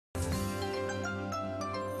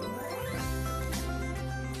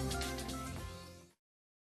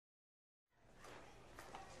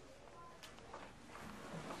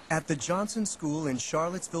At the Johnson School in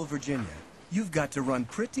Charlottesville, Virginia, you've got to run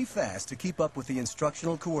pretty fast to keep up with the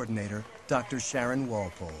instructional coordinator, Dr. Sharon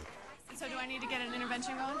Walpole. So do I need to get an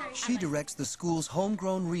intervention going? She directs the school's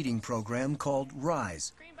homegrown reading program called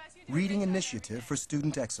RISE, Reading Initiative for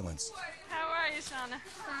Student Excellence. How are you, Shauna?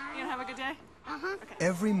 You gonna have a good day? Okay.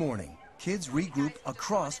 Every morning, kids regroup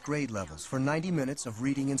across grade levels for 90 minutes of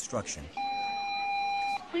reading instruction.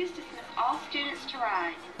 Please dismiss all students to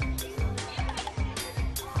rise.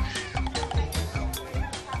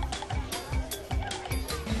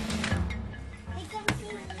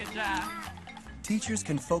 Good job. Teachers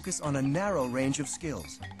can focus on a narrow range of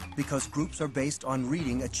skills because groups are based on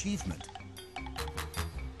reading achievement.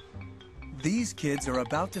 These kids are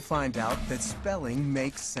about to find out that spelling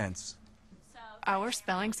makes sense. Our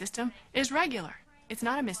spelling system is regular. It's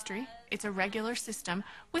not a mystery. It's a regular system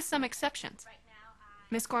with some exceptions.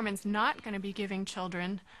 Miss Gorman's not going to be giving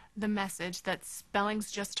children the message that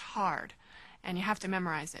spelling's just hard and you have to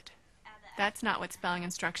memorize it. That's not what spelling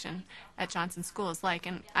instruction at Johnson School is like,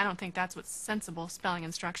 and I don't think that's what sensible spelling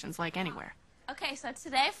instruction's like anywhere. Okay, so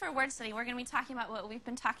today for word study, we're going to be talking about what we've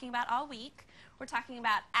been talking about all week. We're talking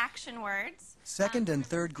about action words. Second and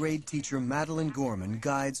third grade teacher Madeline Gorman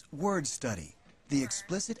guides word study, the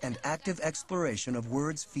explicit and active exploration of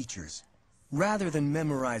words' features. Rather than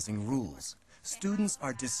memorizing rules, students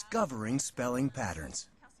are discovering spelling patterns.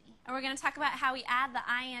 And we're going to talk about how we add the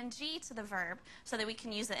ing to the verb so that we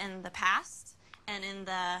can use it in the past and in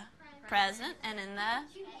the present and in the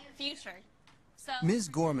future. So, Ms.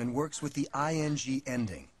 Gorman works with the ing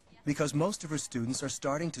ending because most of her students are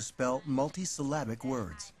starting to spell multisyllabic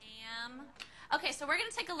words. Okay, so we're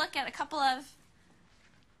going to take a look at a couple of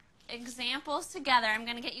examples together. I'm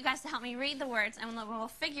going to get you guys to help me read the words, and we'll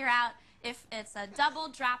figure out if it's a double,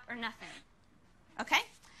 drop, or nothing. Okay?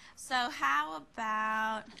 So how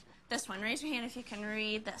about this one? Raise your hand if you can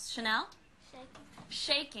read this. Chanel? Shaking.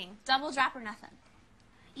 Shaking. Double, drop, or nothing?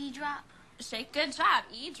 E-drop. Shake. Good job.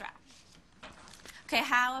 E-drop. Okay,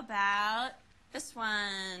 how about this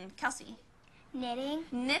one? Kelsey? Knitting.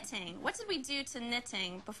 Knitting. What did we do to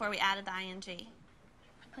knitting before we added the ing?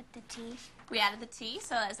 Put the T. We added the T,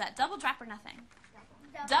 so is that double, drop, or nothing?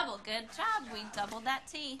 Double. Good job. We doubled that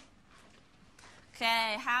T.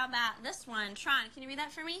 Okay, how about this one? Tron, can you read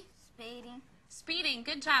that for me? Speeding. Speeding.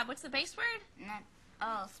 Good job. What's the base word?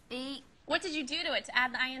 Speed. What did you do to it to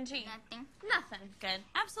add the ing? Nothing. Nothing. Good.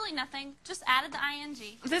 Absolutely nothing. Just added the ing.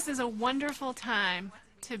 This is a wonderful time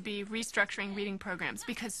to be restructuring reading programs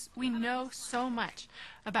because we know so much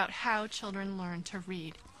about how children learn to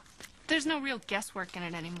read. There's no real guesswork in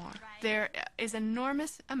it anymore. There is an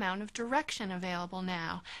enormous amount of direction available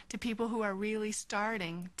now to people who are really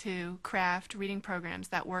starting to craft reading programs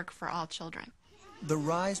that work for all children. The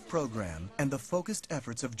RISE program and the focused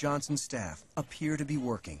efforts of Johnson staff appear to be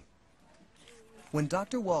working. When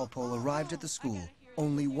Dr. Walpole arrived at the school,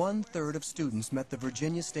 only 1/3 of students met the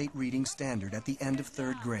Virginia State Reading Standard at the end of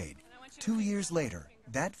 3rd grade. 2 years later,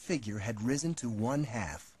 that figure had risen to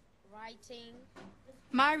 1/2.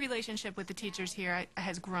 My relationship with the teachers here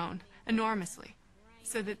has grown enormously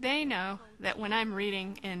so that they know that when I'm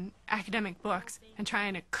reading in academic books and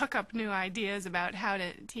trying to cook up new ideas about how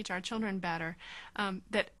to teach our children better,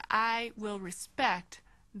 that I will respect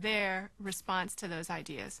their response to those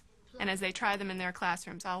ideas. And as they try them in their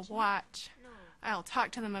classrooms, I'll watch, I'll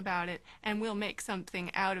talk to them about it, and we'll make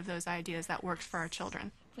something out of those ideas that works for our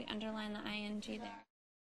children. We underline the ing there.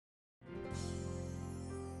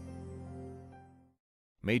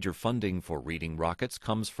 Major funding for Reading Rockets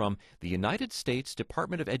comes from the United States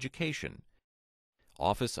Department of Education,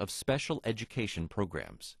 Office of Special Education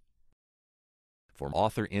Programs. For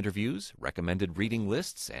author interviews, recommended reading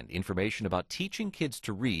lists, and information about teaching kids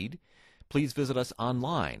to read, please visit us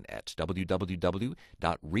online at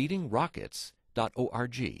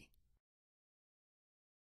www.readingrockets.org.